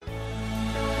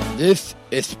This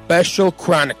is Special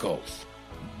Chronicles,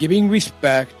 giving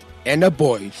respect and a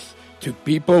voice to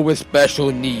people with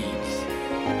special needs.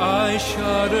 I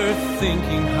shudder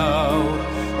thinking how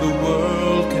the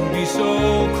world can be so cruel.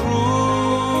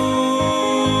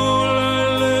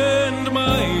 I lend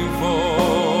my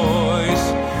voice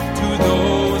to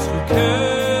those who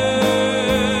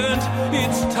can't.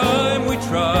 It's time we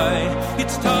try,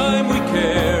 it's time we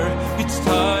care, it's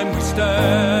time we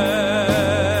stand.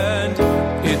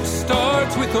 It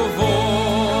starts with a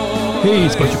voice. Hey,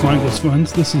 Special Chronicles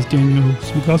friends, this is Daniel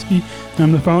Smikowski.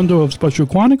 I'm the founder of Special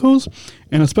Chronicles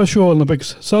and a Special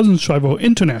Olympics Southern Shriver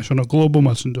International Global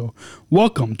Messenger.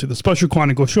 Welcome to the Special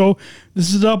Chronicles Show.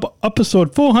 This is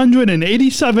episode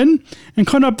 487. And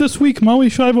coming up this week, Molly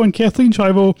Shriver and Kathleen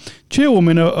Shriver,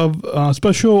 chairwoman of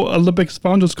Special Olympics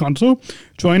Founders Council,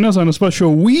 join us on a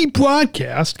special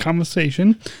REBROADCAST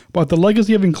conversation about the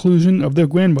legacy of inclusion of their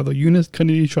grandmother, Eunice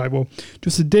Kennedy Shriver,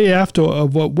 just a day after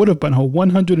of what would have been her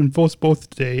 101st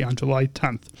birthday on July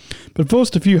 10th. But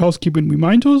first, a few housekeeping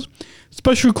reminders.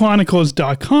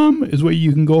 SpecialChronicles.com is where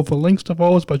you can go for links to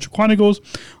follow Special Chronicles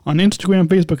on Instagram,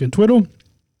 Facebook, and Twitter.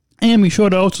 And be sure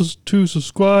to also to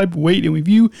subscribe, rate, and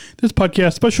review this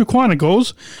podcast, Special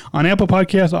Chronicles, on Apple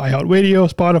Podcasts,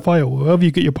 iHeartRadio, Spotify, or wherever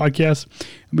you get your podcasts.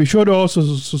 And be sure to also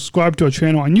subscribe to our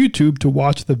channel on YouTube to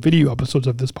watch the video episodes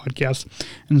of this podcast.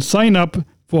 And sign up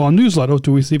for our newsletter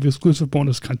to receive exclusive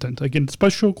bonus content. Again,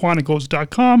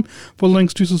 SpecialChronicles.com for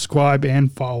links to subscribe and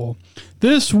follow.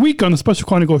 This week on the Special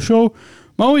Chronicles Show,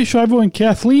 Molly Shriver and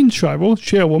Kathleen Shriver,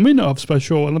 chairwoman of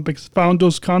Special Olympics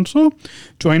Founders Council,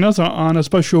 join us on a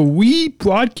special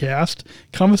REBROADCAST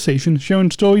conversation, sharing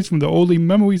stories from the early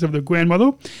memories of their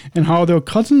grandmother and how their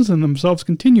cousins and themselves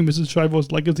continue Mrs.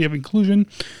 Shriver's legacy of inclusion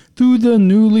through the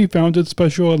newly founded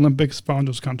Special Olympics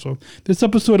Founders Council. This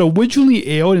episode originally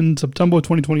aired in September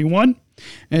 2021.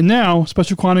 And now,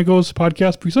 Special Chronicles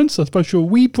podcast presents a special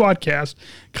REBROADCAST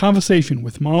conversation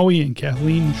with Molly and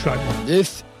Kathleen Shriver.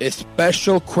 This is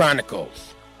Special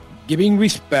Chronicles, giving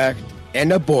respect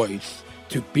and a voice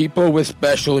to people with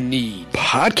special needs.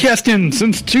 Podcasting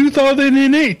since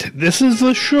 2008. This is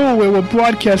the show where we're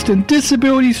broadcasting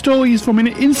disability stories from an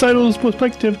insider's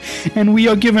perspective, and we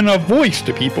are giving a voice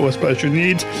to people with special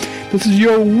needs. This is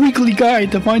your weekly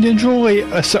guide to find and enjoy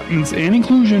acceptance and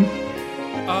inclusion.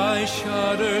 I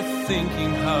shudder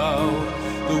thinking how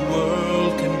the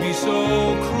world can be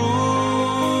so cruel.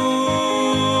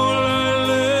 I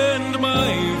lend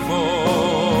my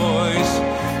voice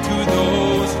to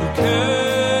those who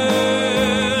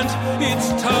can't. It's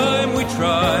time we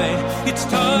try, it's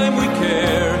time we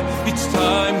care, it's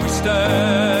time we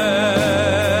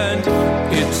stand.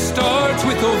 It starts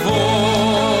with a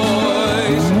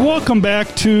voice. Welcome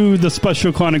back to the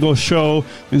Special Chronicles Show.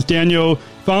 It's Daniel,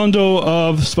 founder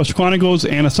of Special Chronicles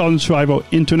and a Southern Shriver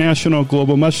International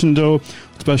Global Messenger,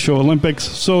 Special Olympics.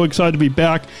 So excited to be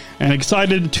back and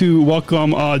excited to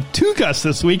welcome two guests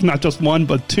this week, not just one,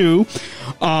 but two.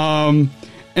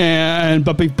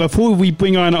 But before we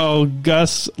bring on our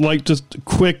guests, like just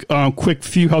quick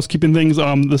few housekeeping things.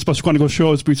 The Special Chronicles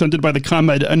Show is presented by the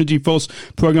ComEd Energy First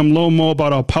program. Learn more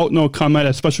about our partner ComEd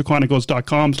at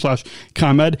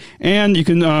specialchronicles.com/ComEd, and you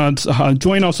can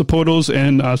join our supporters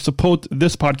and support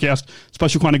this podcast.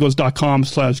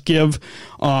 Specialchronicles.com/give,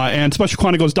 and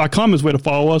specialchronicles.com is where to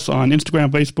follow us on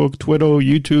Instagram, Facebook, Twitter,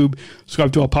 YouTube.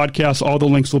 Subscribe to our podcast. All the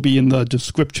links will be in the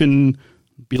description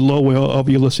below wherever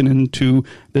you're listening to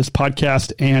this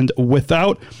podcast. And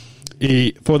without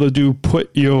further ado, put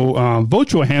your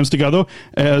virtual hands together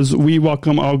as we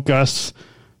welcome our guests,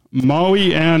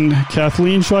 Molly and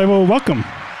Kathleen Shriver. Welcome.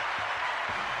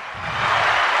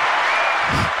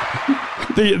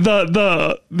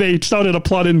 They started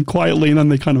applauding quietly, and then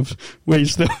they kind of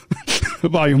raised the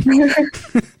volume.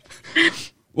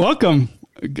 Welcome.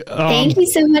 Thank you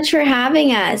so much for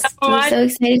having us. We're so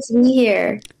excited to be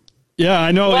here. Yeah,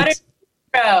 I know. What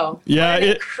a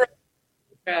yeah,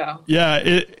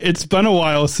 it's been a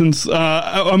while since.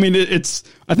 I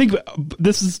think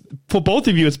this is for both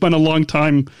of you. It's been a long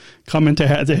time coming to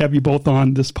have you both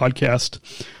on this podcast.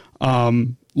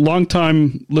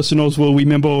 Long-time listeners will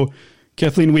remember,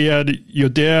 Kathleen, we had your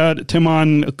dad Tim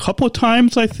on a couple of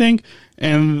times, I think,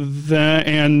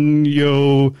 and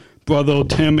your brother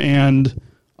Tim and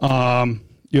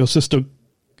your sister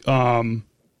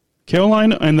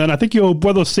Caroline, and then I think your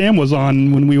brother Sam was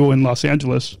on when we were in Los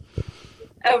Angeles.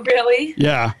 Oh, really?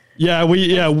 Yeah.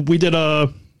 We did I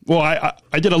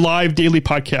did a live daily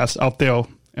podcast out there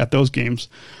at those games,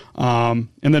 and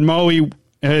then Molly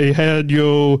had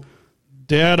your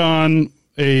dad on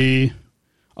a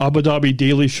Abu Dhabi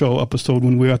Daily Show episode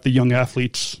when we were at the Young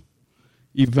Athletes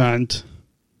event,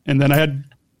 and then I had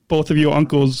both of your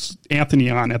uncles,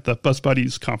 Anthony, on at the Best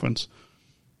Buddies conference.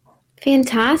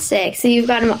 Fantastic. So you've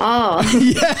got them all.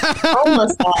 Yeah.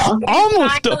 Almost all.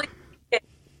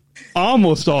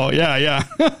 Almost all. Yeah.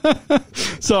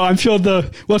 So I'm sure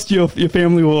the rest of your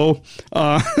family will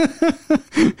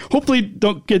hopefully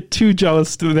don't get too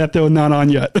jealous that they're not on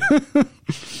yet.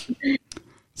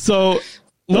 So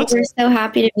we're so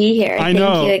happy to be here. I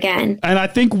know. Thank you again. And I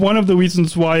think one of the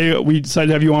reasons why we decided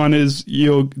to have you on is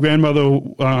your grandmother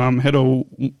had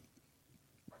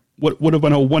what would have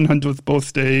been her 100th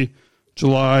birthday,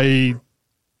 July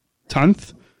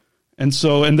 10th. And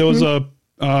there was a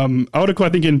article, I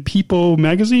think, in People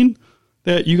magazine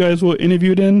that you guys were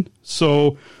interviewed in.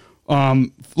 So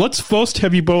let's first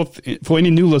have you both, for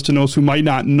any new listeners who might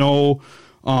not know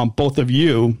both of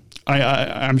you,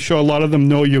 I'm sure a lot of them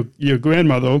know your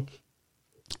grandmother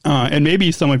and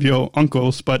maybe some of your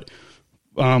uncles, but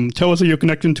tell us your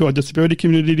connection to our disability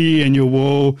community and your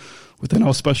role within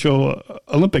our Special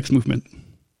Olympics movement.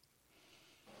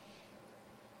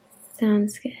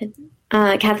 Sounds good.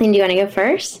 Kathleen, do you want to go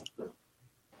first?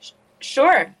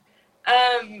 Sure.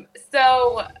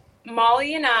 So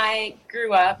Molly and I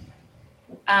grew up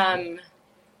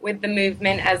with the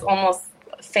movement as almost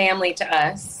family to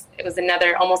us. It was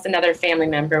almost another family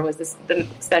member was the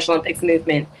Special Olympics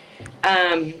movement.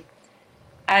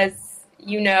 As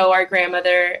you know, our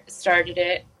grandmother started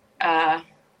it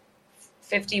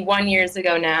 51 years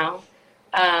ago now.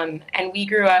 And we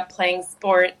grew up playing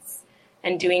sports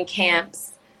and doing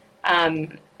camps,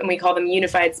 and we call them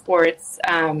unified sports,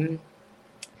 and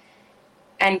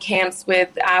camps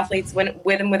with athletes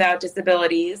with and without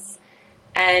disabilities,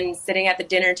 and sitting at the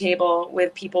dinner table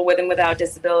with people with and without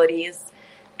disabilities,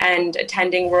 and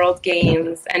attending World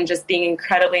Games, and just being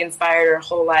incredibly inspired our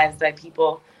whole lives by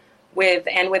people with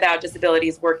and without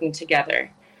disabilities working together.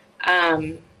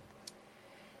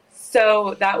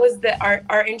 So that was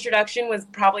our introduction was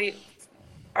probably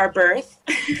our birth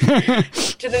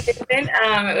to the movement.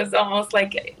 It was almost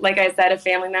like I said, a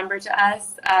family member to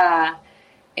us.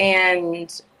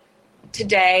 And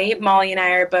today, Molly and I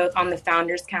are both on the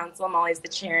Founders Council. Molly's the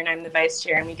chair and I'm the vice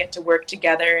chair, and we get to work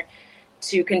together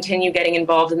to continue getting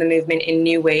involved in the movement in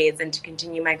new ways and to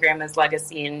continue my grandma's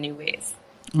legacy in new ways.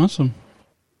 Awesome.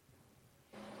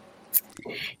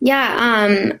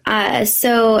 Yeah.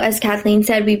 So as Kathleen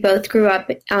said, we both grew up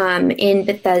in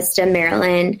Bethesda,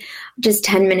 Maryland, just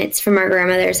 10 minutes from our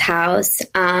grandmother's house.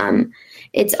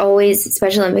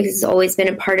 Special Olympics has always been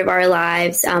a part of our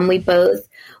lives. We both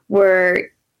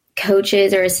were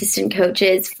coaches or assistant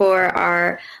coaches for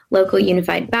our local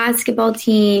unified basketball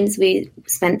teams. We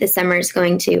spent the summers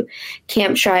going to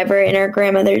Camp Shriver in our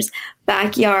grandmother's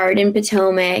backyard in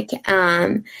Potomac.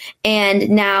 And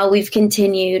now we've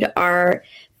continued our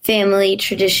family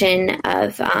tradition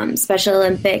of Special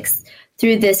Olympics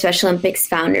through the Special Olympics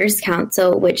Founders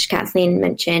Council, which Kathleen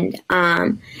mentioned.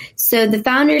 So the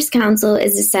Founders Council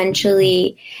is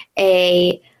essentially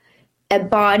a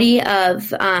body of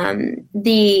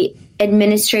the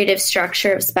administrative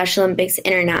structure of Special Olympics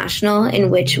International, in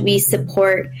which we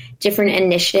support different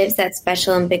initiatives that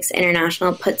Special Olympics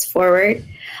International puts forward.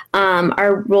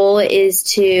 Our role is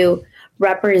to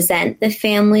represent the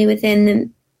family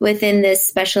within this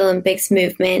Special Olympics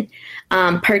movement,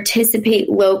 participate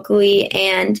locally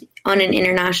and on an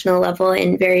international level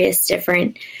in various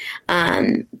different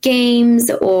games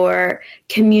or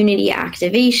community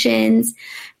activations.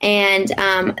 And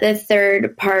the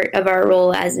third part of our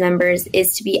role as members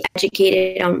is to be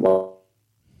educated on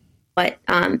what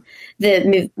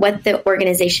the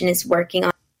organization is working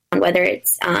on, whether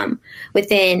it's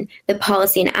within the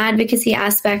policy and advocacy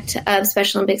aspect of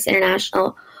Special Olympics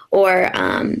International, or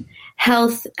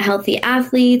healthy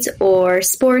athletes, or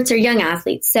sports, or young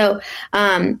athletes. So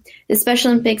the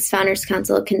Special Olympics Founders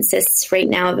Council consists right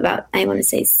now of about, I want to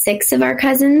say, 6 of our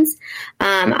cousins.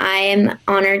 I am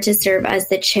honored to serve as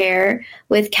the chair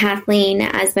with Kathleen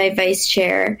as my vice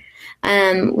chair.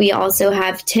 We also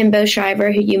have Timbo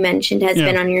Shriver, who you mentioned has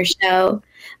been on your show,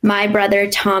 my brother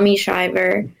Tommy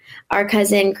Shriver, our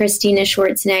cousin Christina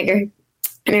Schwarzenegger,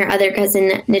 and our other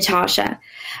cousin Natasha.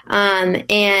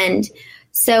 And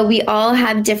so we all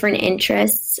have different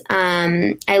interests.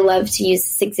 I love to use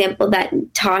this example that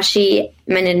Natasha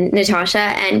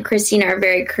and Christina are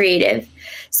very creative.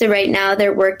 So right now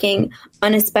they're working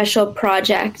on a special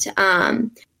project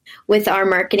with our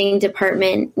marketing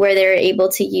department, where they're able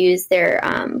to use their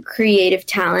creative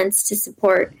talents to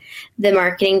support the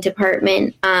marketing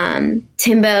department.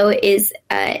 Timbo is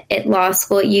at law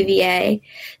school at UVA.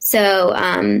 So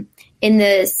in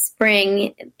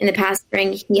the past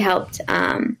spring, he helped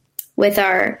with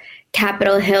our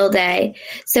Capitol Hill Day.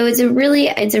 So it's a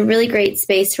really great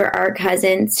space for our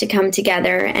cousins to come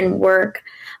together and work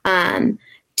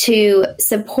to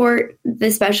support the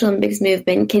Special Olympics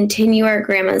movement, continue our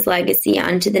grandma's legacy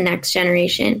onto the next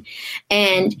generation,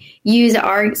 and use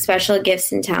our special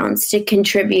gifts and talents to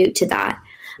contribute to that.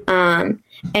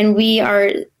 And we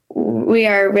are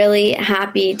really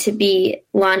happy to be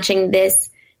launching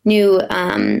this new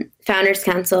Founders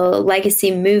Council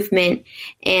legacy movement,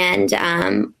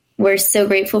 and we're so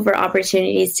grateful for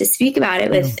opportunities to speak about it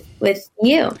with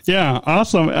you. Yeah,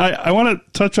 awesome. I want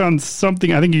to touch on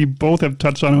something I think you both have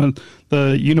touched on,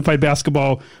 the unified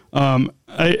basketball.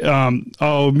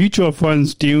 Our mutual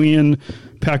friends, Darian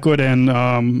Packwood and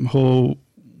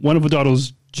one of her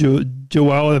daughters,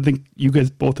 Joelle, I think you guys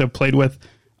both have played with.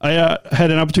 I had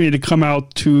an opportunity to come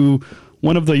out to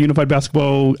one of the unified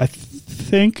basketball, I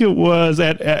think it was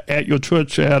at your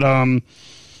church at,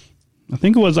 I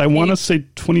think it was, I want to say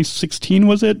 2016,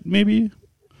 was it, maybe?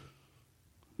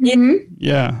 Mm-hmm.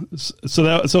 Yeah.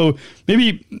 So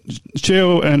maybe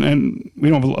share, and we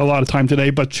don't have a lot of time today,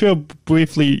 but share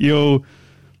briefly your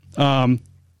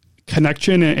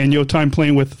connection and your time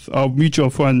playing with our mutual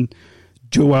friend,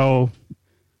 Joelle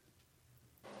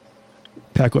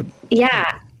Packwood.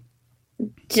 Yeah.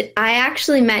 I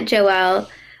actually met Joelle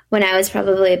when I was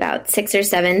probably about 6 or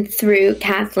 7 through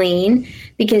Kathleen,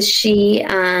 because she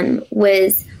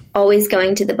was always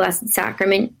going to the Blessed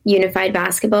Sacrament Unified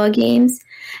Basketball games.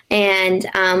 And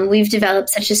we've developed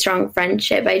such a strong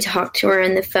friendship. I talk to her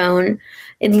on the phone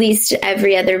at least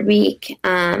every other week.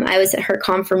 I was her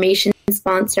confirmation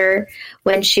sponsor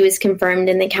when she was confirmed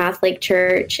in the Catholic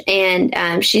Church.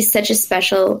 And she's such a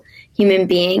special human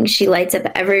being. She lights up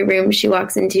every room she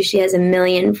walks into. She has a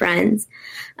million friends.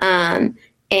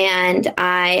 And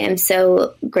I am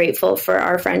so grateful for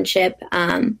our friendship.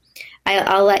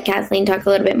 I'll let Kathleen talk a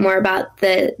little bit more about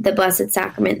the Blessed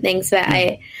Sacrament things, but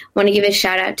I want to give a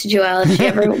shout out to Joelle if she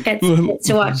ever gets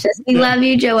to watch this. We love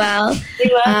you, Joelle.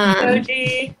 We love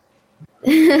you,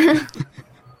 Koji.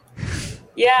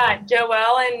 Yeah,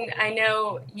 Joelle, and I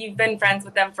know you've been friends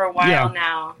with them for a while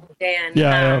now, Dan.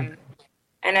 Yeah.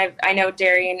 And I know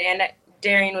Darian, and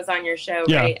Darian was on your show,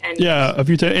 yeah, right? And a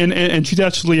few times, and she's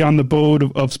actually on the board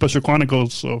of Special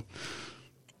Chronicles. So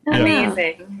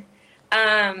amazing.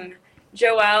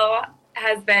 Joelle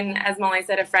has been, as Molly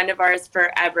said, a friend of ours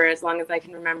forever, as long as I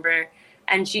can remember.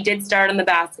 And she did start on the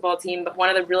basketball team, but one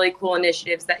of the really cool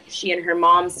initiatives that she and her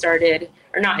mom started,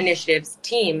 or not initiatives,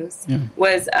 teams,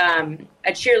 was a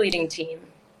cheerleading team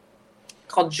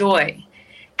called Joy.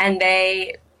 And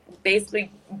they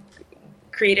basically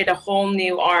created a whole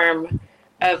new arm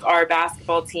of our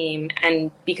basketball team,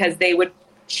 and because they would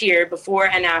cheer before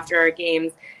and after our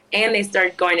games, and they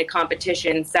started going to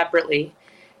competition separately.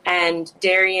 And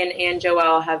Darian and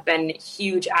Joelle have been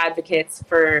huge advocates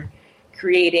for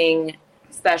creating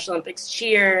Special Olympics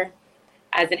cheer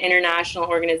as an international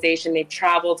organization. They've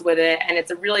traveled with it, and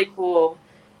it's a really cool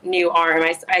new arm.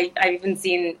 I've even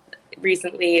seen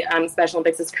recently Special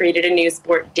Olympics has created a new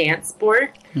sport, dance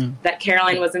sport, that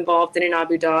Caroline was involved in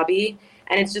Abu Dhabi.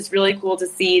 And it's just really cool to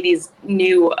see these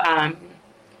new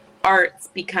arts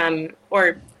become,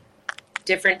 or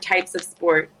different types of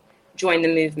sport join the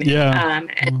movement.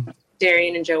 And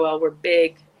Darian and Joelle were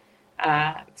big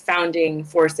founding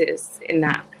forces in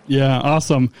that. Yeah,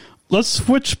 awesome. Let's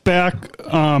switch back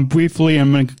briefly.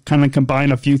 I'm going to kind of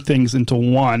combine a few things into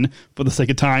one for the sake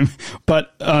of time.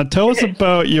 But tell us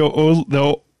about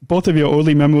both of your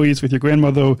early memories with your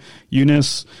grandmother,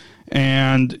 Eunice,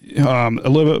 and a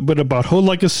little bit about her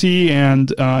legacy.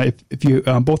 And if you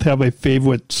both have a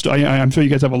favorite story, I'm sure you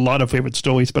guys have a lot of favorite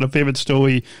stories, but a favorite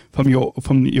story from your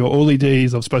early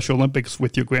days of Special Olympics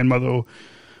with your grandmother,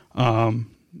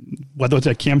 whether it's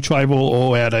at Camp Shriver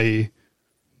or at a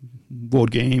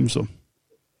World Games.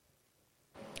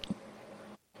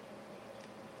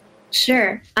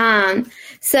 Sure.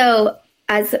 So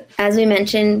as we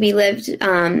mentioned, we lived,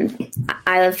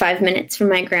 I live 5 minutes from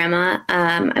my grandma.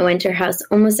 I went to her house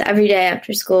almost every day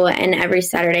after school and every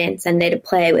Saturday and Sunday to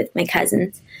play with my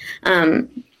cousins,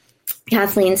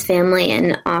 Kathleen's family,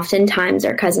 and oftentimes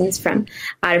our cousins from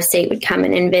out of state would come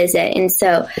in and visit. And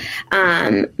so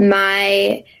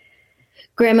my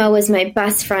grandma was my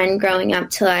best friend growing up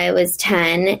till I was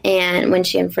 10, and when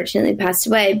she unfortunately passed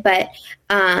away. But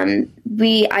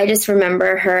I just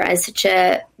remember her as such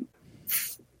a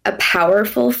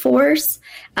powerful force.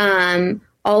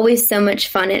 Always so much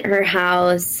fun at her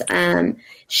house.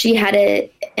 She had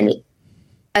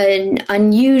an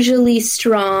unusually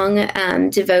strong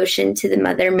devotion to the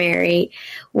Mother Mary,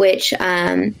 which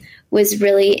was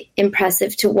really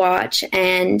impressive to watch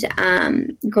and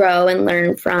grow and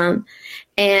learn from.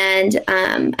 And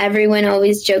everyone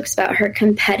always jokes about her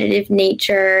competitive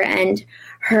nature and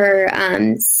her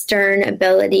stern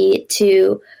ability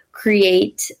to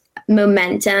create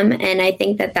momentum. And I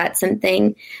think that that's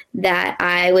something that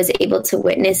I was able to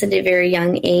witness at a very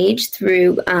young age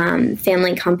through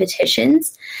family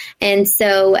competitions. And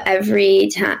so every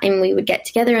time we would get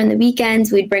together on the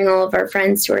weekends, we'd bring all of our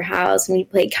friends to our house and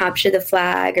we'd play capture the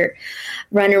flag or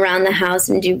run around the house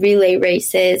and do relay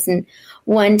races. And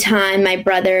one time my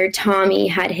brother Tommy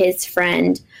had his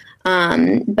friend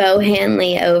Bo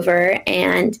Hanley over,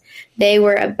 and they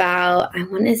were about, I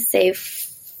want to say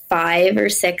 5 or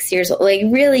 6 years old, like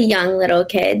really young little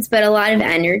kids, but a lot of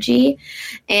energy.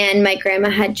 And my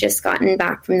grandma had just gotten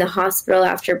back from the hospital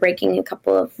after breaking a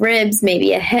couple of ribs,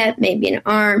 maybe a hip, maybe an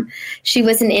arm. She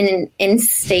wasn't in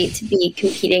state to be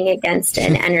competing against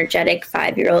an energetic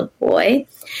 5-year-old boy.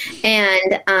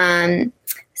 And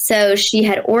so she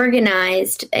had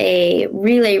organized a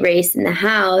relay race in the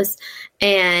house.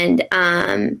 And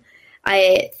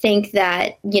I think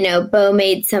that, Bo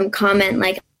made some comment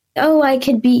like, oh, I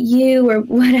could beat you or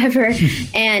whatever.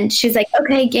 And she was like,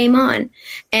 okay, game on.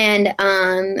 And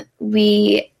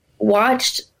we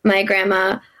watched my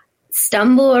grandma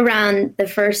stumble around the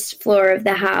first floor of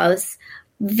the house,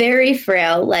 very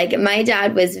frail. Like my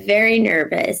dad was very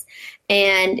nervous.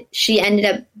 And she ended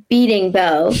up beating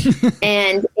Bo.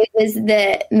 And it was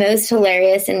the most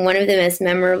hilarious and one of the most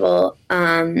memorable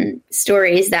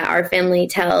stories that our family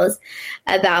tells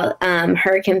about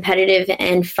her competitive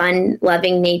and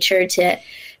fun-loving nature to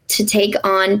take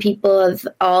on people of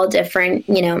all different,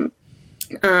 abilities,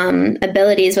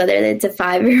 whether it's a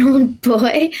 5-year-old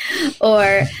boy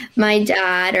or my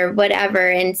dad or whatever.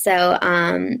 And so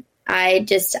I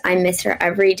miss her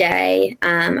every day.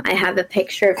 I have a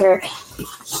picture of her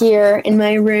here in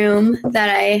my room that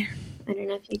I don't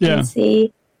know if you can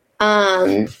see.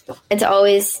 It's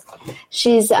always,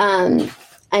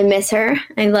 I miss her.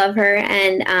 I love her.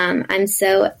 And I'm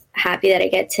so happy that I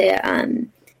get to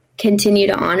continue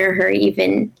to honor her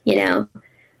even,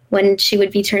 when she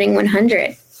would be turning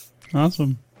 100.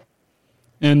 Awesome.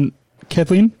 And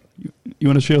Kathleen, you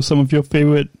want to share some of your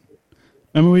favorite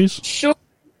memories? Sure.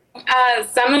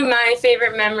 Some of my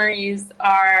favorite memories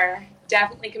are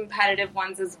definitely competitive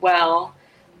ones as well.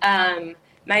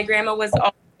 My grandma was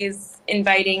always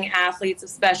inviting athletes of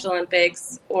Special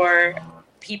Olympics or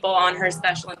people on her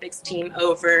Special Olympics team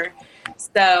over.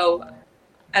 So,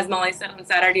 as Molly said, on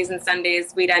Saturdays and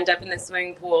Sundays, we'd end up in the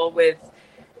swimming pool with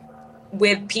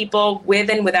people with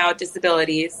and without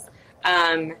disabilities.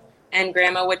 And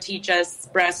Grandma would teach us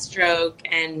breaststroke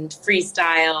and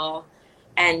freestyle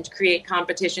and create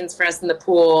competitions for us in the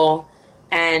pool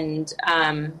and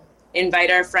invite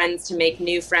our friends to make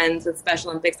new friends with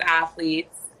Special Olympics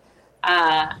athletes.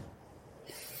 And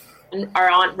our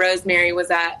Aunt Rosemary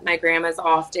was at my grandma's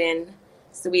often,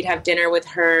 so we'd have dinner with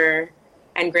her,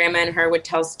 and Grandma and her would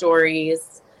tell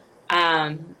stories,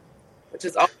 which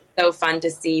was also so fun to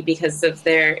see because of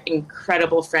their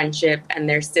incredible friendship and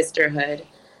their sisterhood.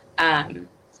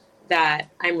 That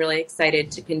I'm really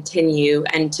excited to continue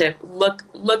and to look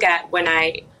at when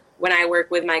I work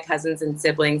with my cousins and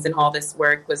siblings, and all this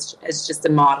work was as just a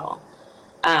model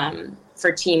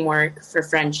for teamwork, for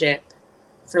friendship,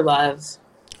 for love.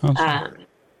 Awesome.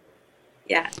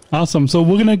 Yeah. Awesome. So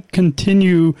we're going to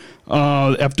continue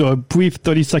after a brief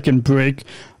 30-second break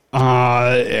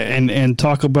and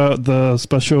talk about the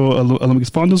Special Olympics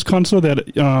Founders Council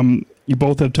that you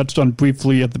both have touched on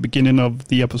briefly at the beginning of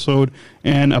the episode,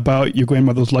 and about your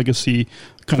grandmother's legacy,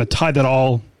 kind of tie that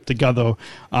all together,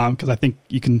 because I think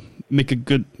you can make a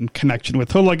good connection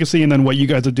with her legacy and then what you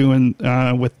guys are doing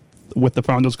with the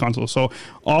Founders Council. So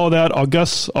all of that, our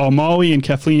guests are Molly and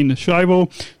Kathleen Shriver,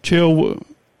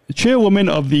 chairwoman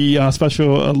of the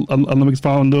Special Olympics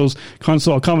Founders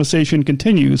Council. Our conversation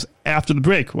continues after the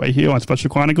break right here on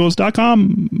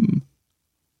SpecialChronicles.com.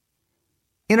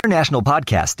 International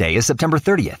Podcast Day is September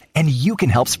 30th, and you can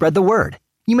help spread the word.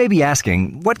 You may be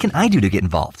asking, what can I do to get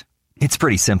involved? It's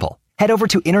pretty simple. Head over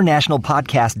to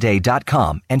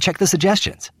internationalpodcastday.com and check the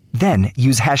suggestions. Then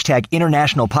use hashtag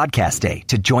International Podcast Day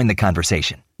to join the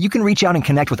conversation. You can reach out and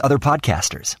connect with other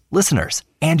podcasters, listeners,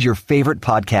 and your favorite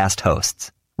podcast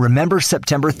hosts. Remember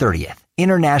September 30th,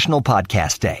 International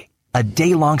Podcast Day, a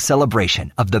day-long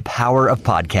celebration of the power of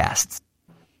podcasts.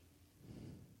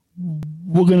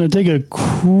 We're going to take a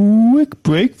quick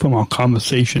break from our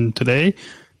conversation today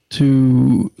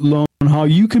to learn how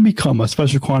you can become a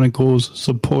Special Chronicles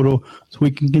supporter so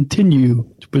we can continue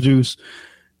to produce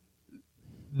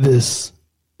this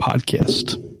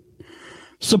podcast.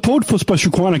 Support for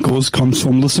Special Chronicles comes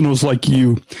from listeners like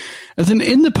you. As an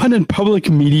independent public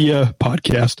media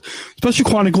podcast, Special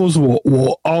Chronicles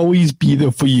will always be there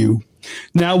for you.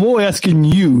 Now we're asking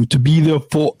you to be there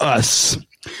for us.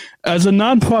 As a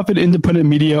nonprofit independent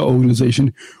media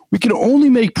organization, we can only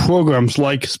make programs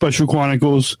like Special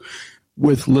Chronicles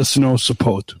with listener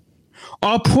support.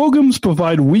 Our programs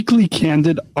provide weekly,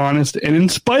 candid, honest, and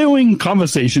inspiring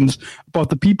conversations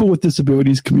about the people with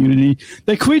disabilities community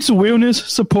that creates awareness,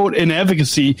 support, and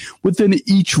advocacy within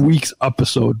each week's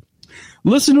episode.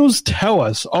 Listeners tell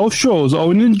us our shows are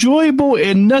an enjoyable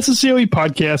and necessary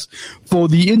podcast for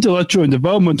the intellectual and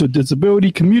developmental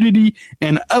disability community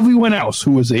and everyone else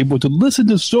who is able to listen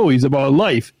to stories about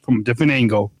life from a different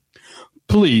angle.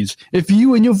 Please, if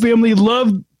you and your family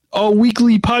love our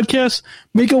weekly podcast,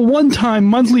 make a one-time,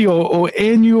 monthly, or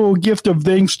annual gift of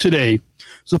thanks today.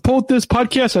 Support this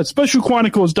podcast at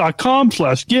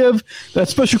specialchronicles.com/give.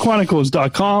 That's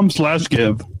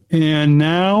specialchronicles.com/give. And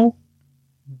now,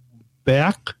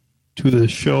 back to the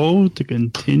show to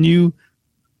continue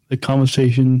the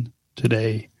conversation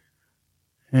today.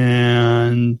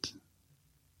 And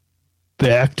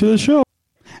back to the show.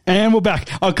 And we're back.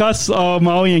 Gus,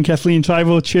 Molly, and Kathleen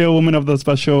Shriver, chairwoman of the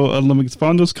Special Olympics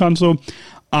Founders Council.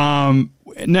 Now,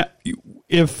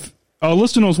 if our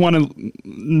listeners want to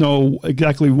know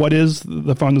exactly what is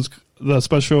the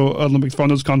Special Olympics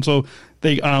Founders Council,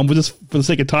 they just for the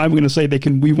sake of time, we're going to say they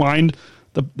can rewind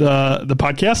the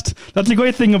podcast. That's the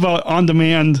great thing about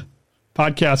on-demand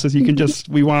podcasts is you can just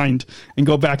rewind and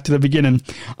go back to the beginning.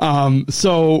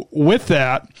 So with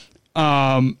that,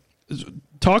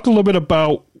 talk a little bit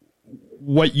about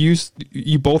what you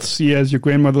both see as your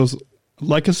grandmother's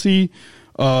legacy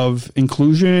of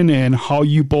inclusion and how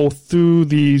you both, through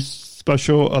the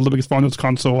Special Olympics Founders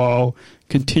Council, are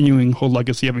continuing her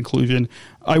legacy of inclusion.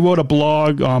 I wrote a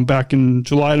blog back in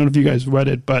July, I don't know if you guys read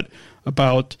it, but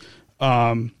about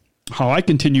how I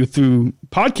continue through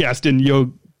podcasting your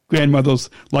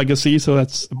grandmother's legacy. So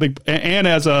that's a big, and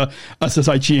as a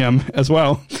SSIGM as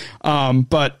well.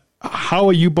 But how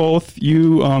are you both,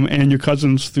 you and your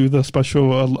cousins, through the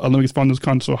Special Olympics Founders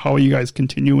Council, how are you guys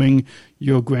continuing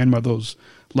your grandmother's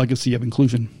legacy of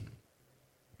inclusion?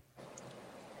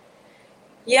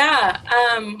 Yeah,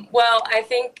 well, I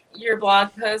think your blog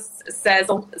post says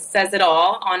it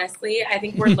all, honestly. I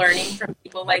think we're learning from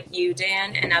people like you,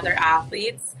 Dan, and other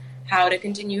athletes how to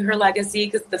continue her legacy,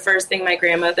 because the first thing my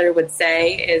grandmother would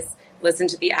say is listen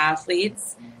to the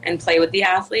athletes and play with the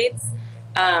athletes.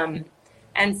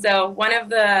 And so one of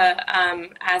the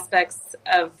aspects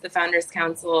of the Founders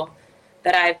Council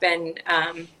that I've been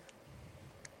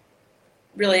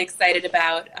really excited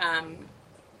about,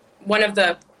 one of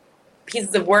the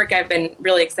pieces of work I've been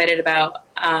really excited about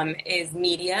is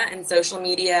media and social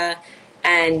media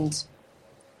and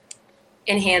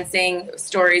enhancing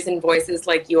stories and voices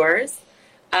like yours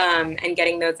and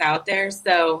getting those out there.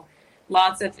 So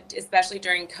especially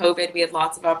during COVID, we had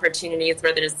lots of opportunities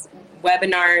where there's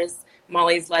webinars.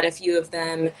 Molly's led a few of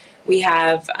them. We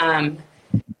have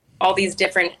all these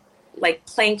different like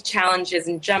plank challenges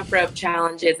and jump rope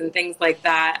challenges and things like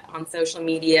that on social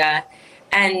media.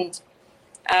 And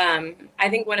I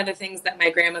think one of the things that my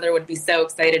grandmother would be so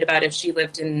excited about if she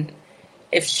lived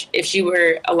if she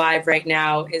were alive right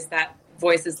now is that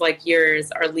voices like yours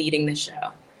are leading the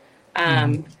show.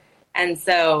 And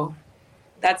so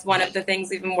that's one of the things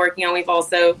we've been working on. We've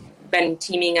also been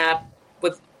teaming up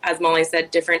with, as Molly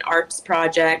said, different arts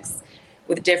projects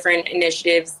with different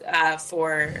initiatives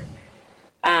for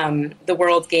the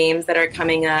World Games that are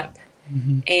coming up.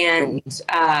 And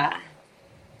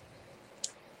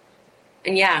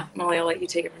yeah, Molly, I'll let you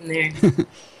take it from there.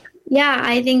 Yeah,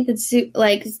 I think that's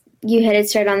like you hit it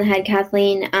straight on the head,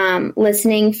 Kathleen.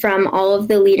 Listening from all of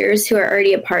the leaders who are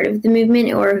already a part of the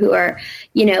movement or who are,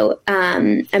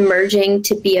 emerging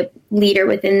to be a leader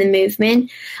within the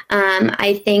movement.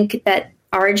 I think that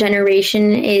our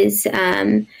generation is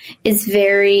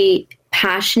very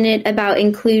passionate about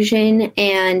inclusion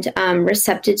and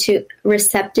receptive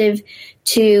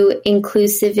to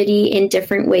inclusivity in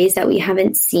different ways that we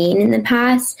haven't seen in the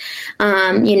past,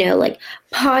 like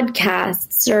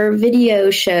podcasts or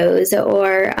video shows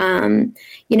or,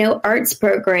 arts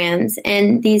programs.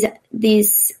 And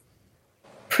these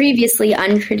previously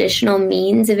untraditional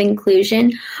means of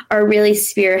inclusion are really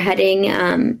spearheading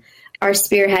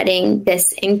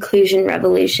this inclusion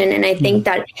revolution. And I think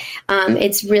that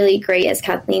it's really great, as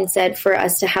Kathleen said, for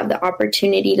us to have the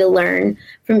opportunity to learn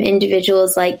from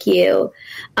individuals like you.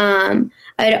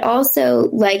 I'd also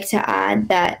like to add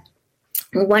that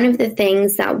one of the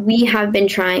things that we have been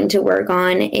trying to work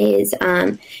on is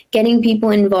getting people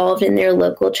involved in their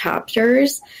local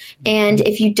chapters. And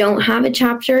if you don't have a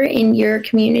chapter in your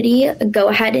community, go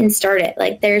ahead and start it.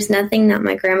 Like, there's nothing that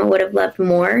my grandma would have loved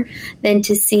more than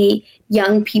to see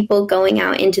young people going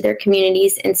out into their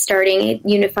communities and starting a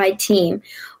unified team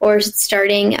or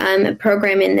starting a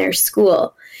program in their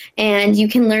school. And you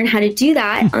can learn how to do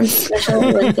that on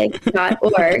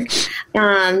specialolympics.org.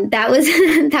 That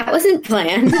wasn't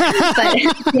planned, but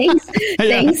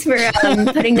thanks for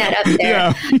putting that up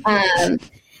there. Yeah.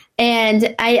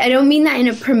 And I don't mean that in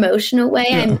a promotional way.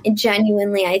 Yeah.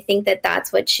 I think that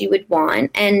that's what she would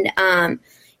want. And,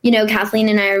 Kathleen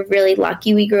and I are really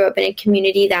lucky. We grew up in a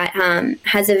community that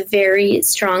has a very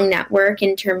strong network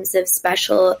in terms of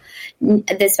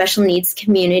the special needs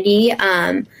community.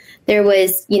 There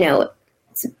was,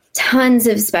 tons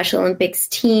of Special Olympics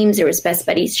teams. There was Best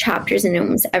Buddies chapters in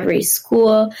almost every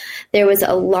school. There was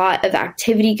a lot of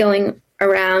activity going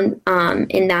around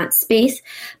in that space.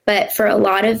 But for a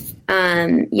lot of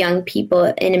young people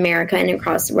in America and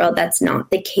across the world, that's not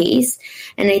the case.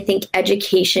 And I think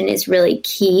education is really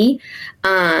key.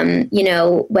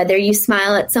 Whether you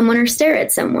smile at someone or stare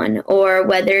at someone, or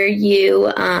whether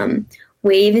you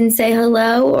wave and say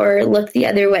hello or look the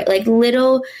other way, like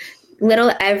little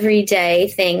everyday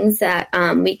things that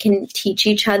we can teach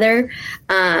each other,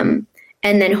 and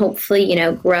then hopefully,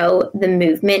 grow the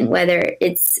movement, whether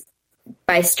it's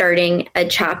by starting a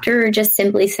chapter or just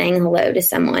simply saying hello to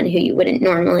someone who you wouldn't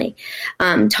normally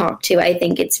talk to. I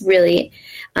think it's really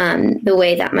the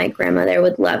way that my grandmother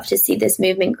would love to see this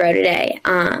movement grow today.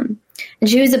 And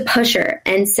she was a pusher.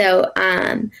 And so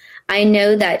I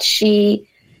know that she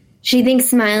thinks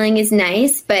smiling is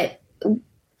nice, but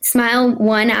smile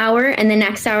 1 hour and the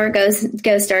next hour go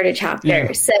start a chapter.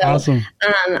 Yeah, so awesome.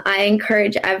 I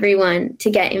encourage everyone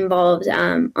to get involved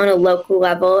on a local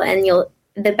level. And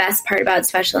the best part about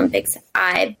Special Olympics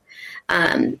I've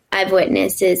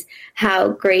witnessed is how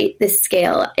great the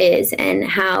scale is and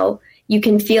how you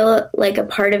can feel like a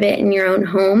part of it in your own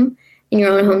home, in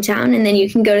your own hometown. And then you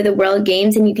can go to the World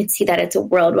Games and you can see that it's a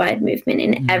worldwide movement,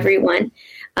 and everyone,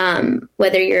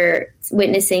 whether you're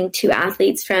witnessing two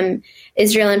athletes from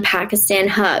Israel and Pakistan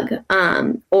hug,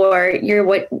 or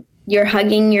you're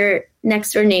hugging your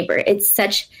next door neighbor. It's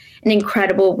such an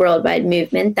incredible worldwide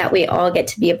movement that we all get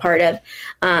to be a part of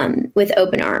with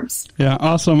open arms. Yeah,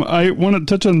 awesome. I want to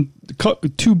touch on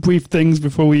two brief things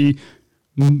before we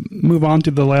move on to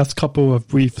the last couple of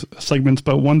brief segments.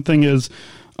 But one thing is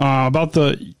about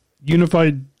the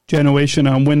unified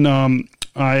generation. When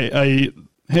I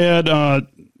had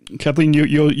Kathleen,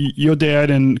 your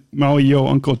dad, and Maui, your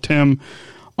Uncle Tim,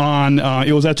 on,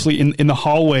 it was actually in the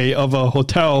hallway of a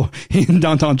hotel in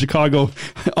downtown Chicago.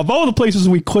 Of all the places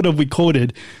we could have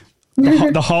recorded,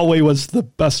 the hallway was the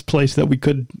best place that we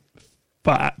could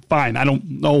find. I don't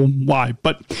know why,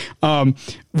 but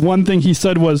one thing he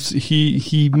said was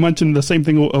he mentioned the same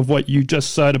thing of what you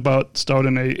just said about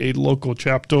starting a local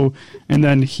chapter, and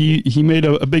then he made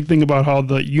a big thing about how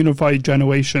the unified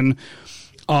generation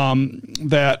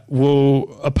that we're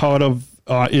a part of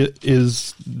it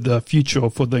is the future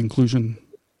for the inclusion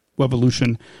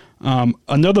revolution.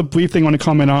 Another brief thing I want to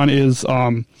comment on is,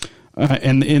 and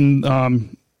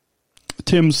in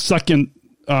Tim's second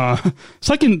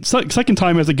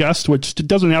time as a guest, which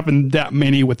doesn't happen that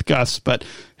many with guests, but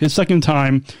his second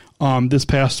time this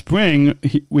past spring,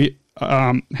 we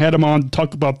had him on to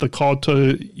talk about the Call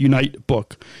to Unite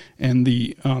book and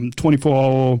the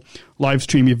 24-hour live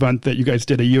stream event that you guys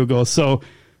did a year ago. So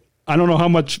I don't know how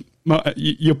much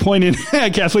you're pointing,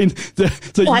 Kathleen. You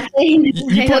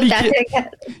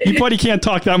probably can't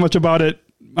talk that much about it.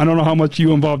 I don't know how much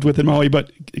you involved with it, Molly,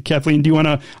 but Kathleen, do you want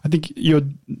to? I think your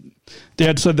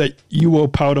dad said that you were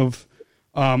part of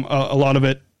a lot of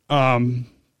it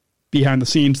behind the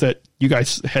scenes, that you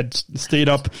guys had stayed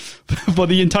up for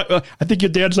the entire. I think your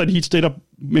dad said he stayed up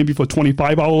maybe for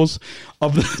 25 hours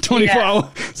of the 24 hours.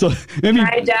 So maybe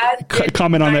my dad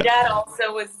comment on that. My dad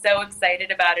also was so excited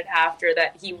about it after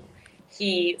that.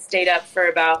 He stayed up for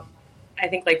about, I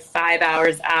think, like 5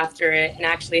 hours after it, and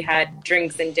actually had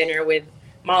drinks and dinner with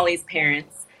Molly's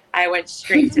parents. I went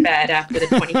straight to bed after the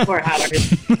 24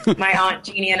 hours. My Aunt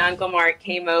Jeannie and Uncle Mark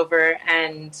came over,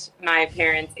 and my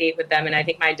parents ate with them. And I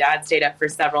think my dad stayed up for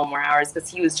several more hours because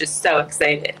he was just so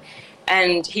excited.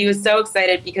 And he was so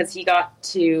excited because he got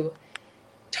to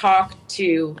talk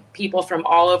to people from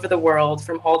all over the world,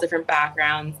 from all different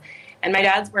backgrounds. And my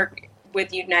dad's work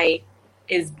with Unite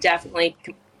is definitely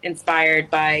inspired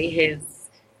by his,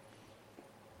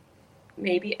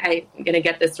 maybe I'm going to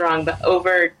get this wrong, but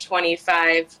over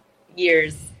 25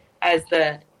 years as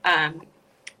the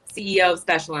CEO of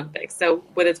Special Olympics. So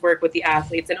with his work with the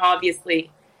athletes, and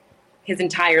obviously his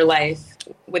entire life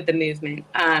with the movement.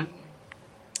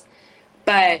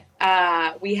 But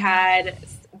we had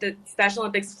the Special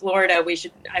Olympics Florida. We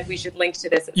should link to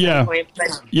this at some point.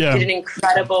 But did an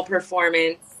incredible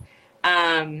performance.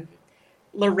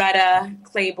 Loretta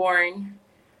Claiborne,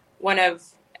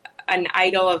 an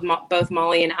idol of both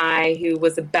Molly and I, who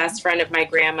was the best friend of my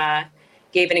grandma,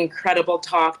 gave an incredible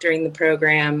talk during the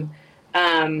program.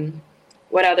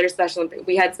 What other Special Olympics?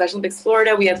 We had Special Olympics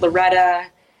Florida. We had Loretta,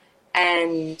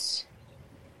 and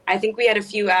I think we had a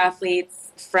few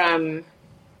athletes from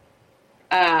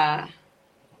the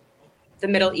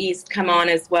Middle East come on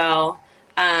as well.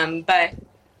 But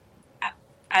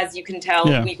as you can tell,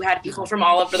 we had people from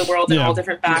all over the world in all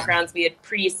different backgrounds. We had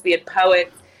priests, we had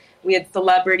poets, we had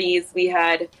celebrities, we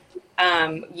had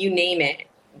you name it,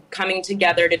 coming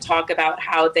together to talk about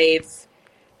how they've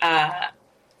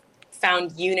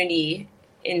found unity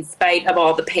in spite of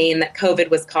all the pain that COVID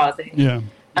was causing.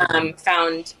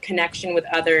 Found connection with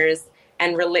others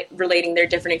and relating their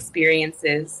different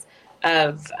experiences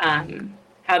of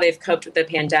how they've coped with the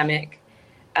pandemic,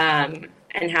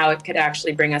 and how it could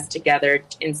actually bring us together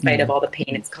in spite of all the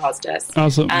pain it's caused us.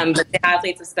 Awesome. But the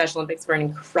athletes of Special Olympics were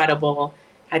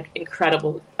had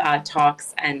incredible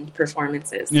talks and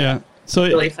performances. So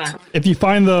really fun. If you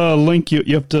find the link, you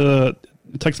have to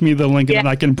text me the link, and then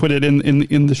I can put it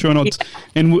in the show notes.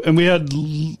 And we had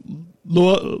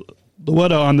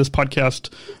Loretta on this podcast,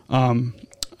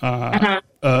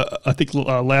 I think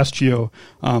last year.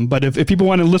 But if people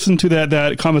want to listen to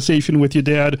that conversation with your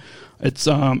dad, it's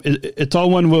all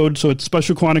one word. So it's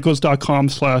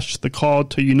specialchronicles.com/the Call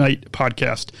to Unite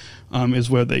podcast is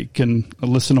where they can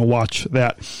listen or watch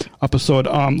that episode.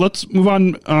 Let's move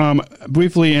on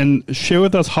briefly and share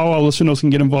with us how our listeners can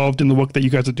get involved in the work that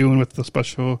you guys are doing with the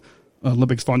Special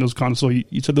Olympics Founders Council.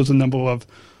 You said there's a number of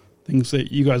things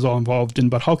that you guys are involved in,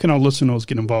 but how can our listeners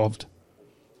get involved?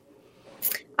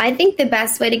 I think the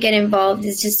best way to get involved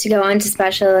is just to go on to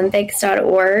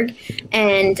specialolympics.org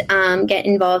and get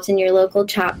involved in your local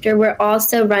chapter. We're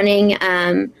also running,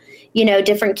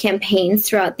 different campaigns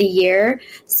throughout the year.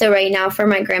 So right now for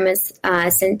my grandma's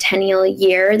centennial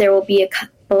year, there will be a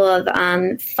couple of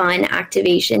fun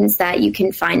activations that you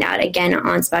can find out again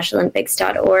on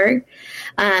specialolympics.org.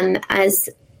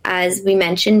 As we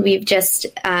mentioned, we've just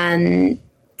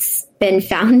been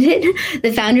founded.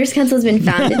 The Founders Council has been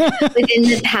founded within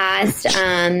the past,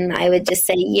 I would just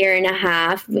say, year and a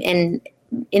half in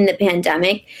the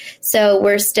pandemic. So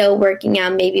we're still working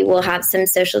out. Maybe we'll have some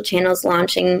social channels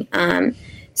launching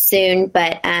soon,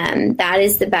 but that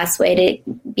is the best way to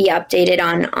be updated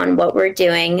on what we're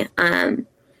doing.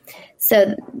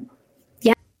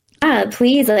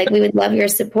 Please, we would love your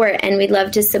support, and we'd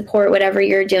love to support whatever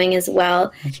you're doing as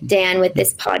well. Dan, with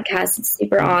this podcast, it's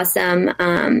super awesome.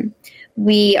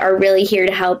 We are really here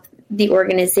to help the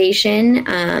organization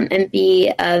and be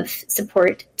of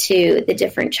support to the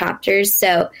different chapters.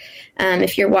 So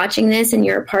if you're watching this and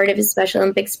you're a part of a Special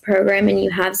Olympics program and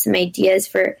you have some ideas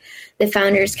for the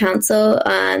Founders Council,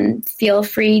 feel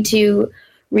free to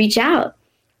reach out.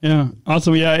 Yeah,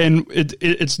 awesome. Yeah, and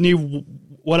it's neat.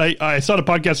 What I started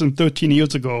podcasting 13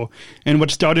 years ago, and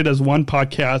what started as one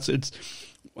podcast, it's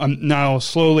now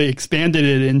slowly expanded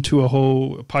it into a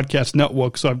whole podcast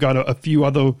network. So I've got a few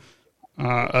other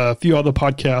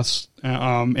podcasts,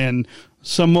 and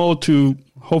some more to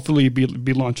hopefully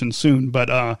be launching soon. But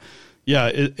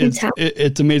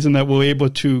it's amazing that we're able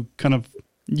to kind of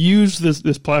use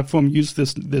this platform, use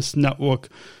this network,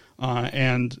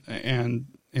 and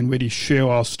really share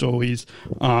our stories.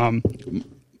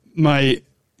 My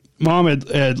mom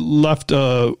had left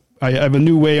I have a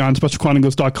new way on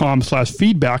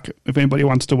specialchronicles.com/feedback. If anybody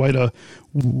wants to write a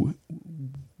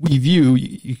review,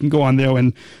 you can go on there,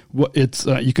 and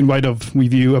you can write a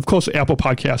review. Of course, Apple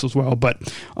Podcasts as well. But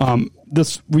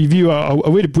this review, I'll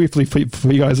read it briefly for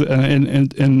you guys.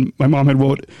 And my mom had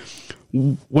wrote,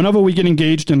 "Whenever we get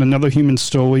engaged in another human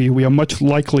story, we are much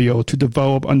likelier to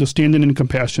develop understanding and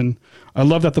compassion. I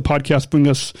love that the podcast brings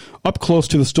us up close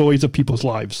to the stories of people's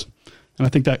lives." And I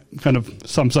think that kind of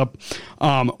sums up.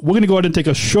 We're going to go ahead and take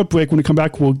a short break. When we come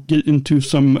back, we'll get into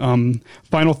some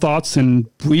final thoughts and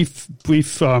brief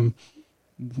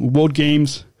world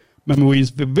games memories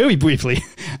very briefly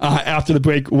after the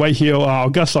break right here. Our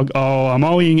guests are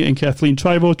Molly and Kathleen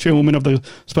Shriver, chairwoman of the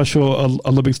Special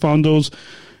Olympics Founders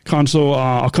Council.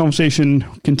 Our conversation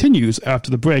continues after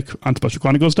the break on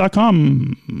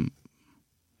specialchronicles.com.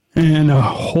 And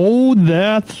hold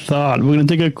that thought. We're going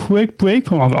to take a quick break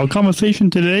from our conversation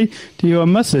today to hear a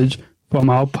message from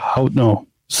our partner.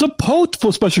 Support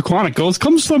for Special Chronicles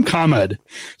comes from ComEd.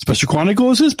 Special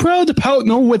Chronicles is proud to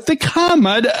partner with the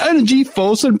ComEd Energy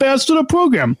Force Ambassador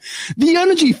Program. The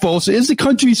Energy Force is the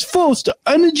country's first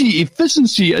energy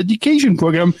efficiency education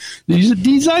program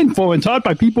designed for and taught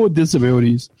by people with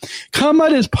disabilities.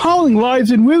 ComEd is powering lives,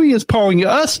 and really is powering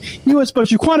us here at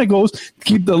Special Chronicles to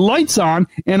keep the lights on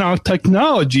and our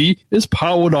technology is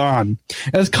powered on.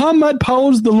 As ComEd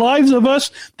powers the lives of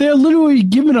us, they are literally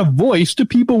giving a voice to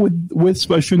people with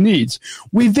special needs.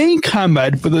 We thank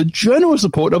ComEd for the generous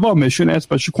support of our mission at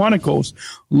Special Chronicles.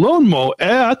 Learn more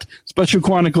at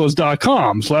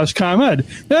specialchronicles.com/ComEd.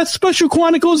 That's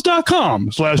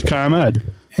specialchronicles.com/ComEd.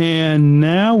 And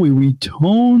now we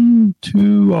return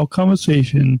to our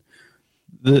conversation.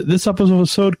 This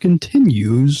episode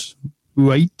continues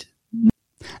right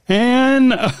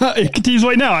and it continues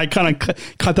right now. I kind of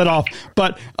cut that off.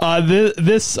 But our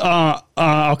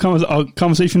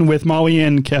conversation with Molly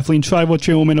and Kathleen Shriver,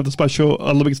 chairwoman of the Special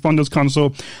Olympics Funders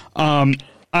Council.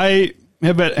 I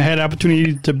have had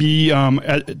opportunity to be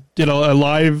did a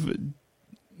live.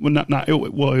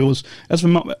 Well, it was, as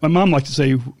my mom likes to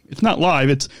say, it's not live,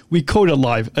 it's we coded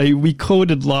live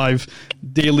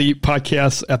daily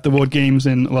podcast at the World Games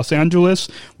in Los Angeles,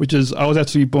 I was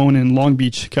actually born in Long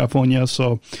Beach, California,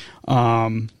 so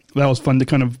that was fun to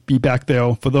kind of be back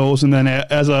there for those. And then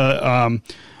as a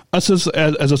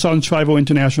Southern Shriver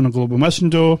International Global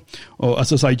Messenger, or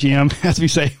SSIGM, as we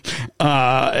say,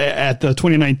 at the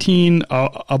 2019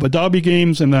 Abu Dhabi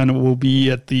Games, and then we'll be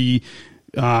at the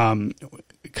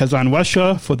Kazan,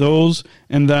 Russia for those.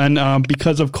 And then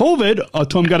because of COVID, our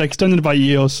term got extended by a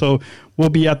year, so we'll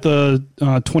be at the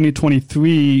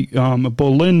 2023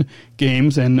 Berlin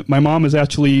Games. And my mom is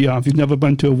actually, if you've never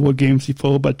been to a World Games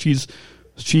before, but she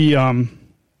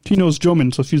knows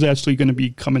German, so she's actually going to be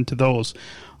coming to those.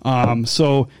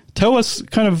 So tell us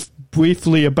kind of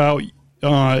briefly about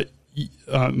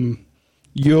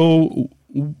your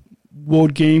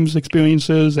World Games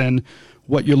experiences and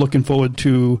what you're looking forward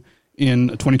to in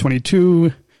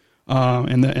 2022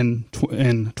 and in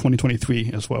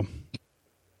 2023 as well.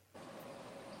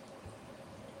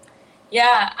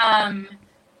 Yeah,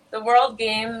 the World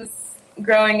Games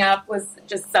growing up was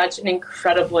just such an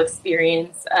incredible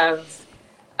experience of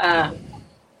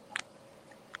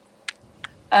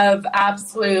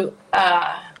absolute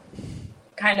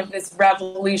kind of this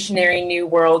revolutionary new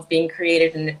world being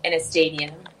created in a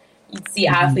stadium. You'd see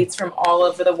athletes from all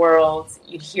over the world.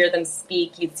 You'd hear them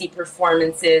speak. You'd see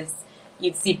performances.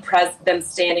 You'd see them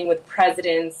standing with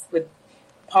presidents, with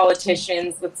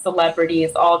politicians, with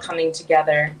celebrities, all coming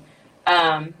together.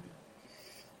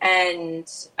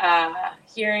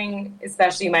 Hearing,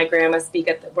 especially my grandma speak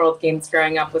at the World Games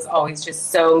growing up was always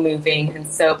just so moving and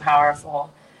so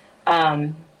powerful.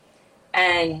 And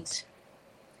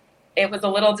it was a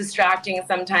little distracting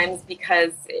sometimes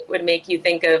because it would make you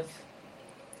think of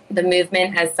the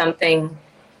movement as something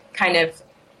kind of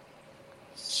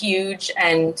huge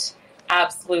and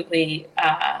absolutely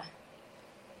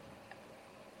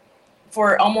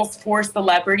for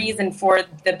celebrities and for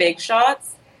the big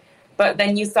shots. But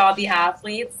then you saw the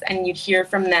athletes and you'd hear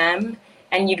from them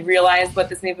and you'd realize what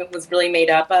this movement was really made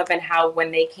up of and how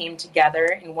when they came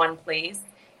together in one place,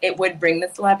 it would bring the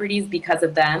celebrities because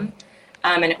of them.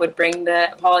 And it would bring the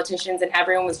politicians, and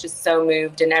everyone was just so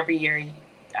moved. And every year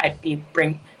I'd be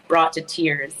brought to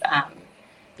tears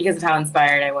because of how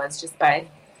inspired I was just by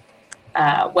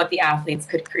what the athletes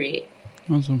could create.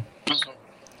 Awesome.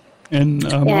 And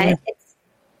sorry,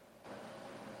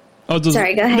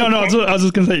 go ahead. No, I was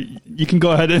just going to say, you can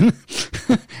go ahead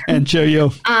and share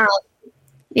you.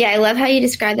 Yeah, I love how you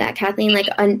described that, Kathleen, like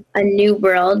a new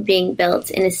world being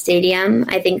built in a stadium.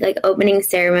 I think like opening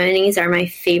ceremonies are my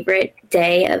favorite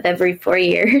day of every 4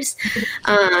 years.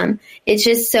 It's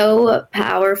just so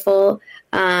powerful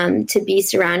to be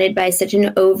surrounded by such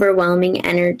an overwhelming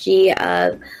energy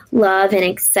of love and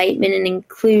excitement and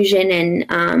inclusion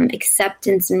and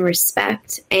acceptance and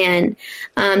respect. And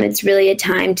it's really a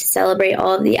time to celebrate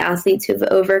all of the athletes who've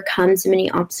overcome so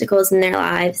many obstacles in their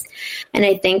lives. And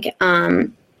I think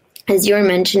as you were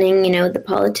mentioning, the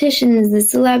politicians, the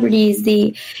celebrities,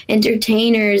 the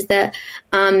entertainers,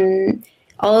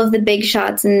 all of the big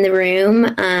shots in the room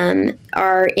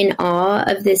are in awe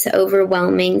of this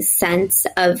overwhelming sense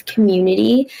of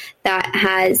community that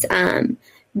has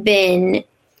been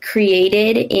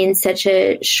created in such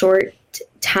a short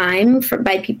time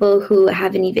by people who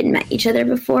haven't even met each other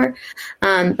before,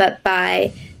 but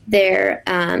by their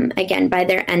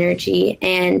energy.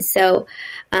 And so,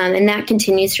 and that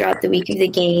continues throughout the week of the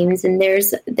games, and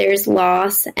there's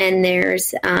loss and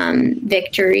there's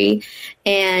victory,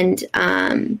 and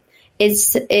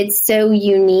it's so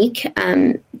unique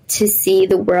to see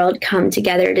the world come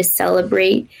together to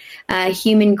celebrate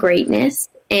human greatness.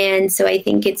 And so I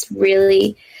think it's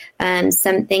really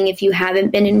something, if you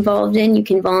haven't been involved in, you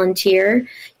can volunteer,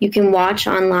 you can watch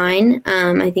online.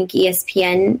 I think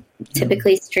ESPN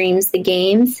typically streams the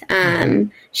games.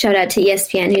 Shout out to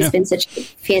ESPN, who's been such a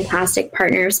fantastic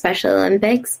partner of Special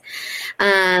Olympics.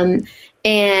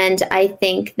 And I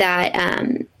think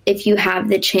that if you have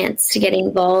the chance to get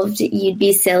involved, you'd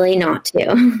be silly not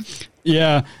to.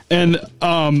 Yeah, and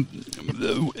I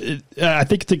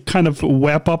think to kind of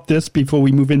wrap up this before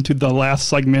we move into the last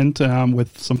segment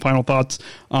with some final thoughts,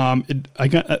 I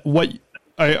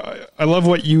love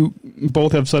what you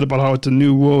both have said about how it's a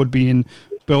new road being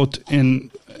built in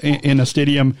a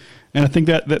stadium, and I think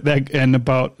that and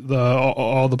about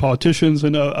all the politicians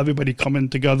and everybody coming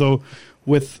together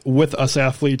with us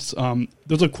athletes.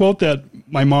 There's a quote that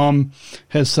my mom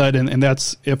has said, and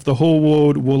that's, if the whole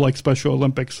world were like Special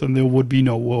Olympics, then there would be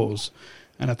no wars.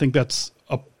 And I think that's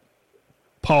a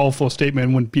powerful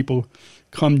statement when people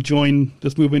come join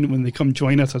this movement, when they come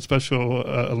join us at Special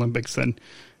Olympics, then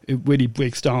it really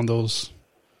breaks down those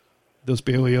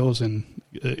barriers and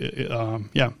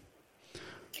yeah.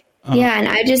 Yeah, and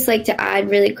I'd just like to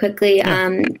add really quickly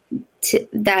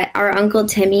that our Uncle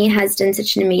Timmy has done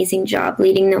such an amazing job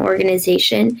leading the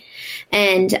organization.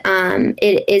 And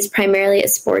it is primarily a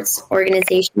sports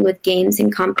organization with games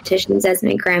and competitions, as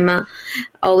my grandma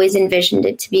always envisioned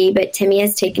it to be. But Timmy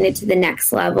has taken it to the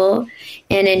next level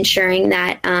in ensuring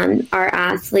that our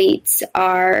athletes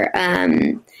are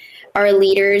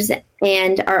leaders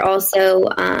and are also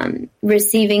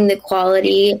receiving the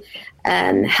quality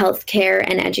healthcare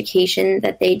and education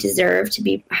that they deserve to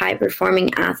be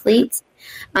high-performing athletes.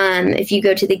 If you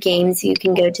go to the games, you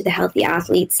can go to the Healthy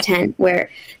Athletes tent, where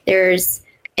there's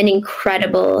an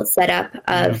incredible setup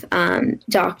of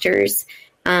doctors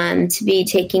to be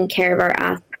taking care of our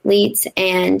athletes,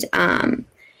 and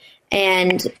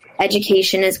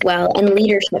education as well, and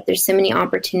leadership. There's so many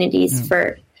opportunities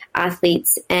for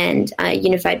athletes and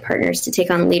unified partners to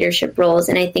take on leadership roles,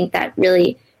 and I think that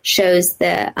really shows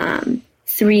the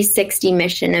 360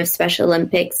 mission of Special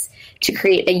Olympics to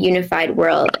create a unified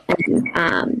world.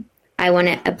 And I want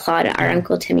to applaud our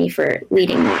Uncle Timmy for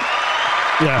leading that.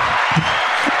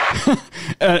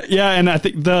 Yeah. Yeah, and I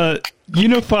think the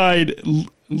unified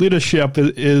leadership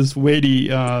is really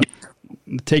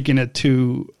taking it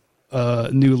to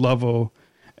a new level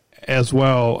as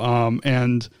well.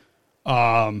 And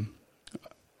I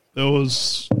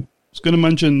was going to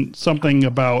mention something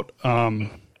about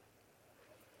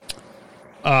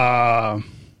and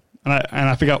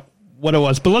I forgot what it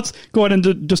was, but let's go ahead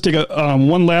and just take a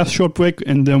one last short break,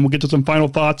 and then we'll get to some final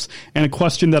thoughts and a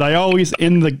question that I always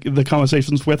end the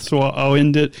conversations with, so I'll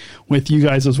end it with you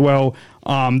guys as well.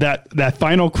 That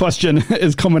final question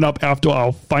is coming up after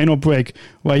our final break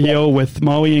right here with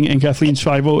Molly and Kathleen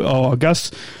Shriver, our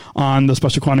guests on the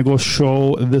Special Chronicles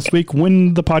show this week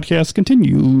when the podcast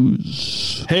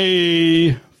continues.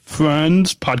 Hey,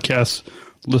 friends, podcast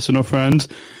listener friends.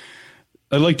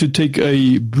 I'd like to take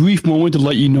a brief moment to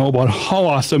let you know about how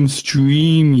awesome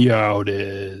StreamYard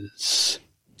is.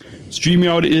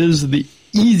 StreamYard is the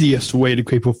easiest way to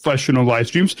create professional live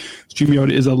streams.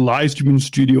 StreamYard is a live streaming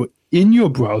studio in your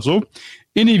browser.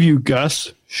 Interview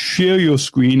guests, share your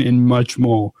screen, and much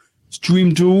more.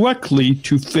 Stream directly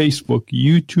to Facebook,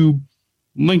 YouTube,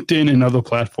 LinkedIn, and other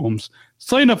platforms.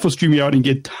 Sign up for StreamYard and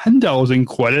get $10 in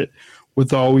credit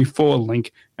with our referral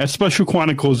link at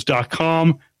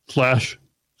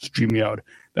specialchronicles.com/StreamYard.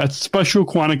 That's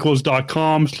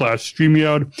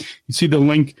specialchronicles.com/StreamYard. You see the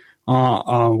link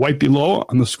right below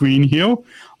on the screen here,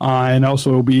 and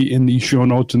also it will be in the show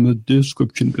notes in the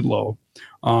description below.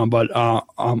 But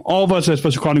all of us at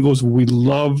Special Chronicles, we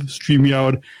love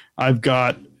StreamYard. I've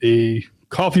got a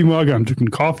coffee mug I'm drinking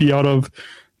coffee out of.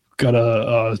 Got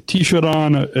a T-shirt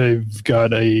on. I've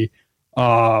got a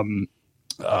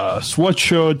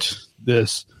sweatshirt.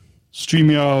 This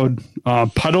StreamYard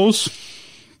Puddles,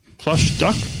 plush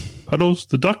duck, Puddles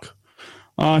the duck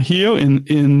here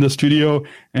in the studio,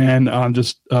 and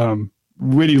just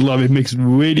really love it. Makes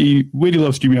really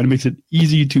love StreamYard. It makes it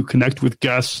easy to connect with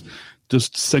guests.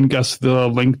 Just send guests the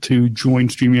link to join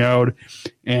StreamYard,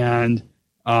 and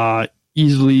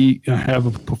easily have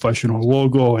a professional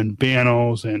logo and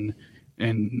banners and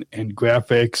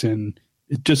graphics, and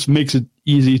it just makes it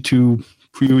easy to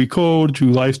pre-record, to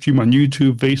live stream on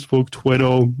YouTube, Facebook,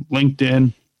 Twitter,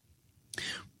 LinkedIn.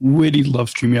 Really love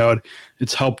StreamYard.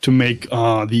 It's helped to make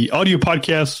the audio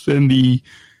podcasts and the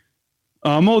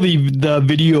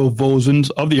video versions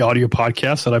of the audio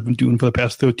podcasts that I've been doing for the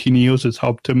past 13 years. It's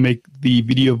helped to make the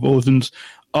video versions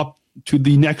up to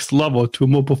the next level, to a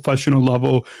more professional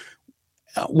level,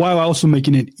 while also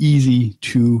making it easy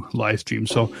to live stream.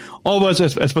 So all of us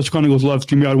at Special Chronicles love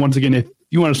StreamYard. Once again, if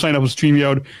you want to sign up with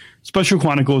StreamYard,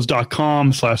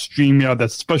 specialchronicles.com/StreamYard.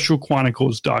 That's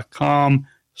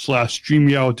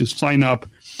specialchronicles.com/StreamYard to sign up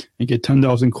and get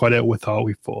 10,000 credit with our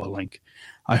referral link.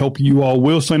 I hope you all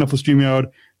will sign up for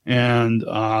StreamYard, and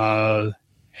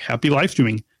happy live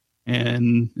streaming.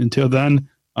 And until then,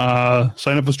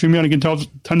 sign up for StreamYard and get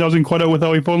 10,000 credit with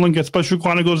our referral link at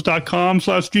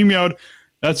specialchronicles.com/StreamYard.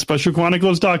 That's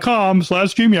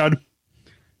specialchronicles.com/StreamYard.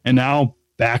 And now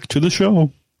back to the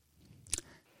show.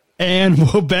 And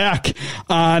we're back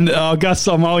on guests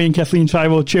Molly and Kathleen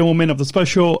Shriver, chairwoman of the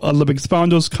Special Olympics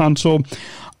Founders Council.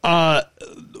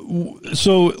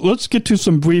 So let's get to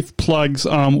some brief plugs.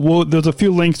 There's a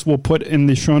few links we'll put in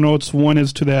the show notes. One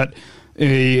is to that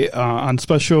on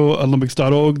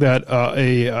specialolympics.org, that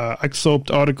excerpt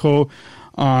article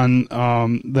on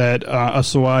that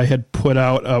SOI had put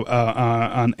out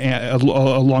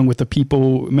along with the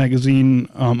People magazine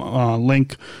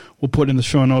link. We'll put in the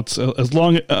show notes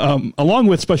along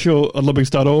with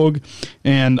specialolympics.org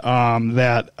and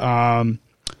that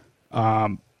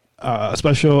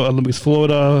Special Olympics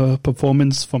Florida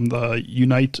performance from the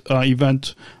Unite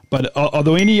event. But are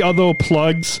there any other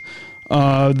plugs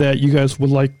that you guys would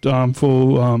like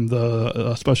for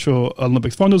the Special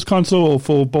Olympics Founders Council, or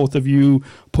for both of you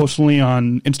personally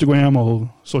on Instagram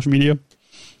or social media?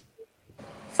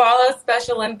 Follow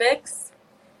Special Olympics.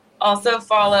 Also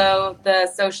follow the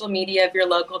social media of your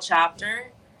local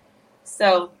chapter.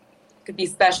 So it could be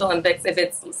Special Olympics if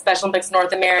it's Special Olympics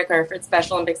North America, or if it's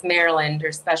Special Olympics Maryland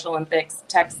or Special Olympics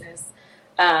Texas.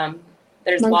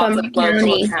 There's lots of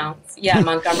local accounts. Yeah,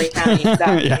 Montgomery County,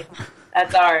 exactly. Yeah.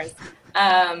 That's ours.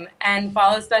 And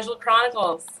follow Special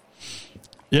Chronicles.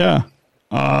 Yeah.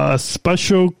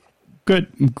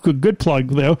 Good plug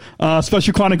there.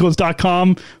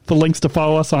 Specialchronicles.com for links to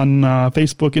follow us on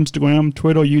Facebook, Instagram,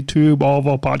 Twitter, YouTube, all of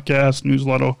our podcasts,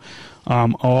 newsletter,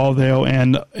 all there.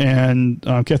 And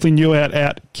Kathleen, you're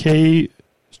at K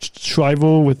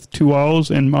Shriver with 2 R's,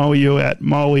 and Molly, you're at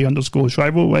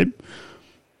Molly_Shriver, right?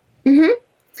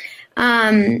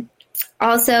 Mm-hmm.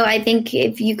 Also, I think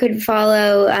if you could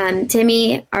follow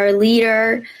Timmy, our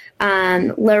leader,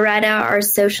 Loretta, our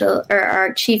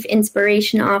chief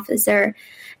inspiration officer,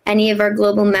 any of our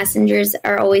global messengers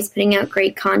are always putting out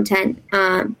great content.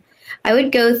 I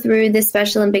would go through the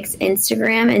Special Olympics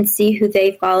Instagram and see who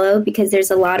they follow, because there's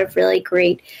a lot of really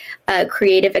great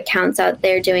creative accounts out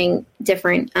there doing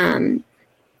different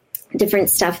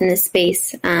stuff in this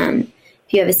space. If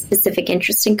you have a specific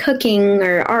interest in cooking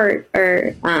or art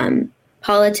or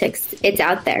politics, it's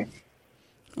out there.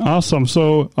 Awesome.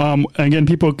 So, again,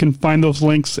 people can find those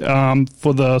links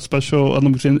for the Special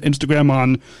Olympics Instagram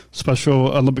on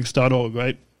specialolympics.org,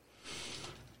 right?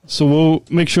 So we'll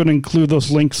make sure to include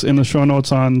those links in the show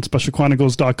notes on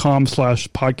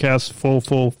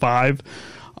specialchronicles.com/podcast445,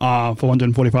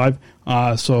 445.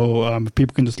 So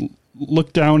people can just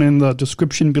look down in the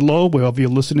description below wherever you're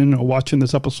listening or watching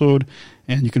this episode,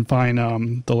 and you can find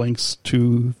the links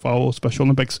to follow Special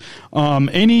Olympics.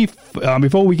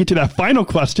 Before we get to that final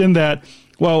question I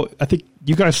think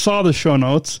you guys saw the show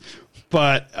notes,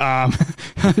 but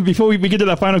before we get to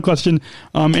that final question,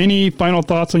 any final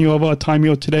thoughts on your time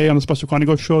here today on the Special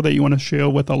Chronicles show that you want to share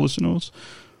with our listeners?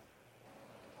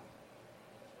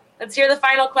 Let's hear the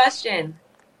final question.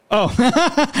 Oh,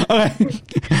 okay.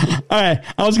 All right.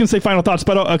 I was going to say final thoughts,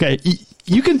 but okay.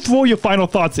 You can throw your final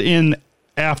thoughts in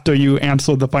after you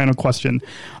answer the final question.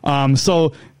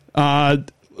 So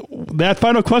that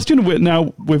final question,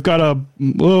 now we've got a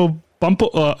little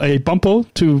bumper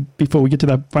to before we get to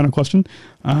that final question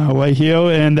right here.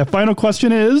 And the final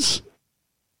question is...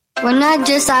 We're not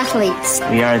just athletes.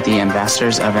 We are the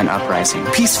ambassadors of an uprising.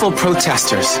 Peaceful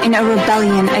protesters. In a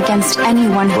rebellion against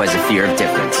anyone who has a fear of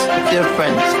difference.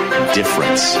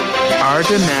 Difference. Our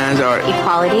demands are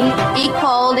equality,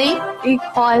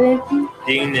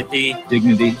 dignity,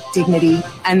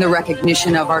 and the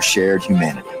recognition of our shared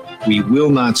humanity. We will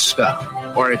not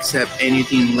stop or accept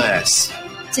anything less.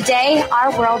 Today,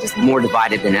 our world is more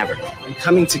divided than ever. And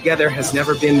coming together has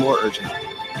never been more urgent.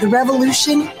 The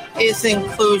revolution is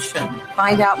inclusion.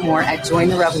 Find out more at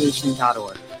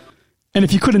jointherevolution.org. And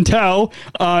if you couldn't tell,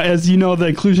 as you know, the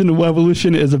inclusion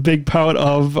revolution is a big part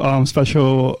of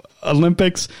Special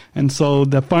Olympics. And so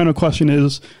the final question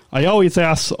is, I always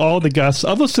ask all the guests,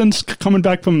 ever since coming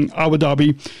back from Abu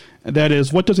Dhabi, that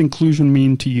is, what does inclusion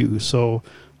mean to you? So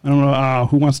I don't know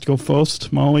who wants to go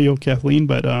first, Molly or Kathleen,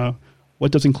 but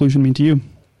what does inclusion mean to you?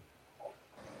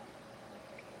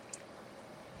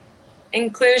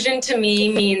 Inclusion to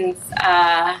me means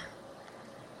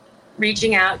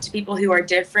reaching out to people who are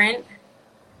different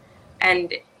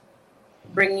and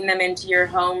bringing them into your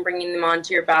home, bringing them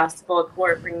onto your basketball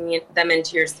court, bringing them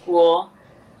into your school,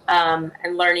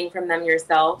 and learning from them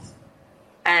yourself,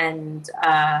 and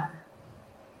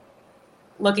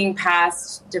looking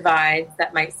past divides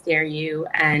that might scare you,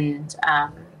 and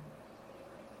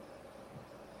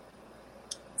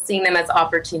seeing them as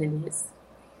opportunities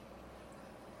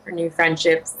for new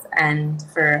friendships and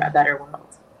for a better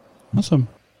world. Awesome.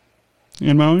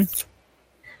 And Molly?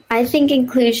 I think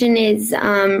inclusion is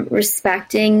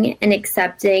respecting and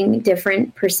accepting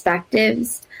different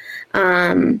perspectives,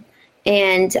 and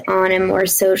on a more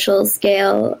social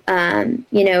scale,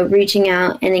 reaching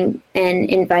out and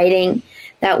inviting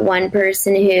that one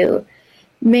person who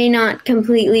may not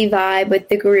completely vibe with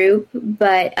the group,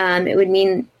 but it would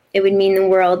mean the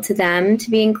world to them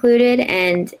to be included,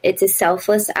 and it's a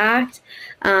selfless act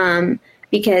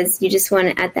because you just want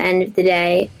to, at the end of the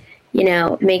day,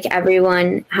 make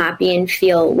everyone happy and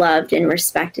feel loved and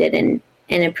respected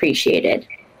and appreciated.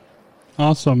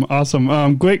 Awesome.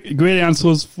 Great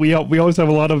answers. We always have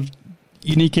a lot of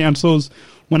unique answers.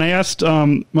 When I asked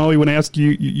Molly,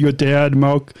 your dad,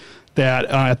 Mark, that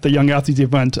at the Young Athletes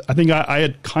event, I think I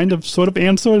had kind of sort of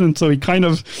answered, and so he kind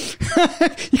of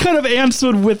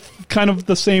answered with kind of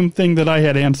the same thing that I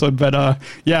had answered. But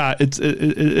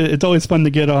it's always fun to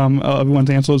get everyone's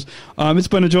answers. It's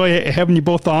been a joy having you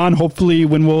both on. Hopefully,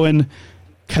 when we're in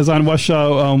Kazan,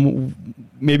 Russia,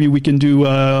 maybe we can do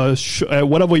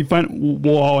whatever event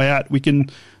we're all at. We can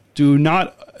do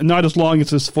not as long as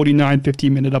this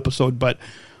 15-minute episode, but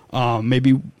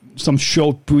maybe some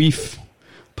short, brief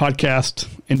podcast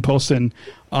in person.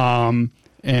 And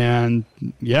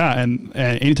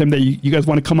anytime that you guys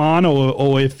want to come on,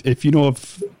 or if you know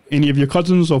of any of your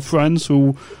cousins or friends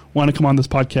who want to come on this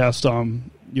podcast,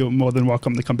 you're more than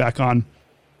welcome to come back on.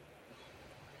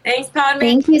 Thanks, Padme.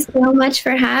 Thank you so much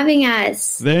for having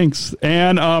us. Thanks.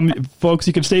 And folks,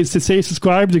 you can stay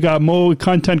subscribed. We got more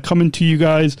content coming to you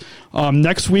guys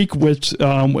next week with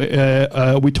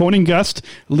returning guest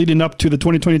leading up to the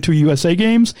 2022 USA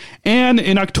Games. And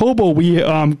in October, we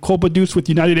co-produced with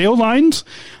United Airlines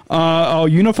our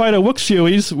Unified at Work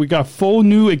series. We got 4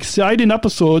 new exciting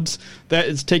episodes that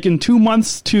it's taken 2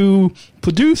 months to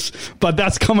produce, but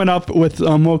that's coming up with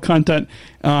more content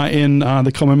in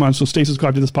the coming months. So stay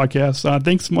subscribed to this podcast.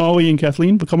 Thanks, Molly and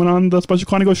Kathleen, for coming on the Special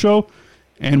Chronicles show,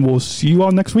 and we'll see you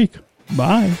all next week.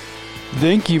 Bye.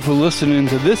 Thank you for listening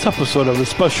to this episode of the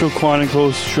Special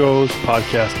Chronicles Shows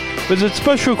podcast. Visit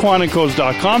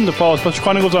specialchronicles.com to follow Special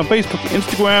Chronicles on Facebook,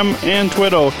 Instagram, and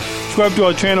Twitter. Subscribe to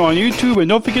our channel on YouTube, and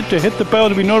don't forget to hit the bell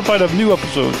to be notified of new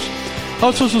episodes.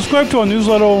 Also, subscribe to our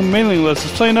newsletter mailing list to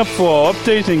sign up for our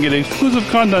updates and get exclusive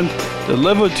content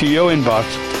delivered to your inbox.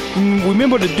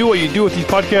 Remember to do what you do with these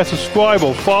podcasts. Subscribe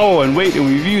or follow and rate and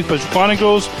review Special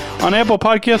Chronicles on Apple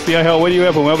Podcasts, the iHeartRadio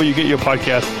app, or wherever you get your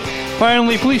podcasts.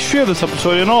 Finally, please share this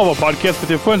episode and all of our podcasts with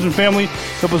your friends and family.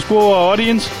 Help us grow our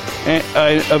audience and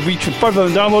reach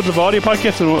 5,000 downloads of our audio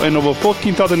podcasts and over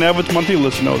 14,000 average monthly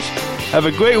listeners. Have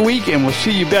a great week, and we'll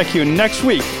see you back here next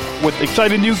week with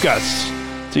exciting new guests.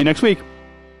 See you next week.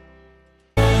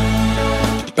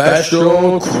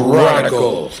 Special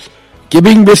Chronicles,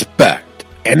 giving respect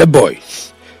and a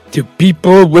voice to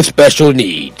people with special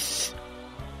needs.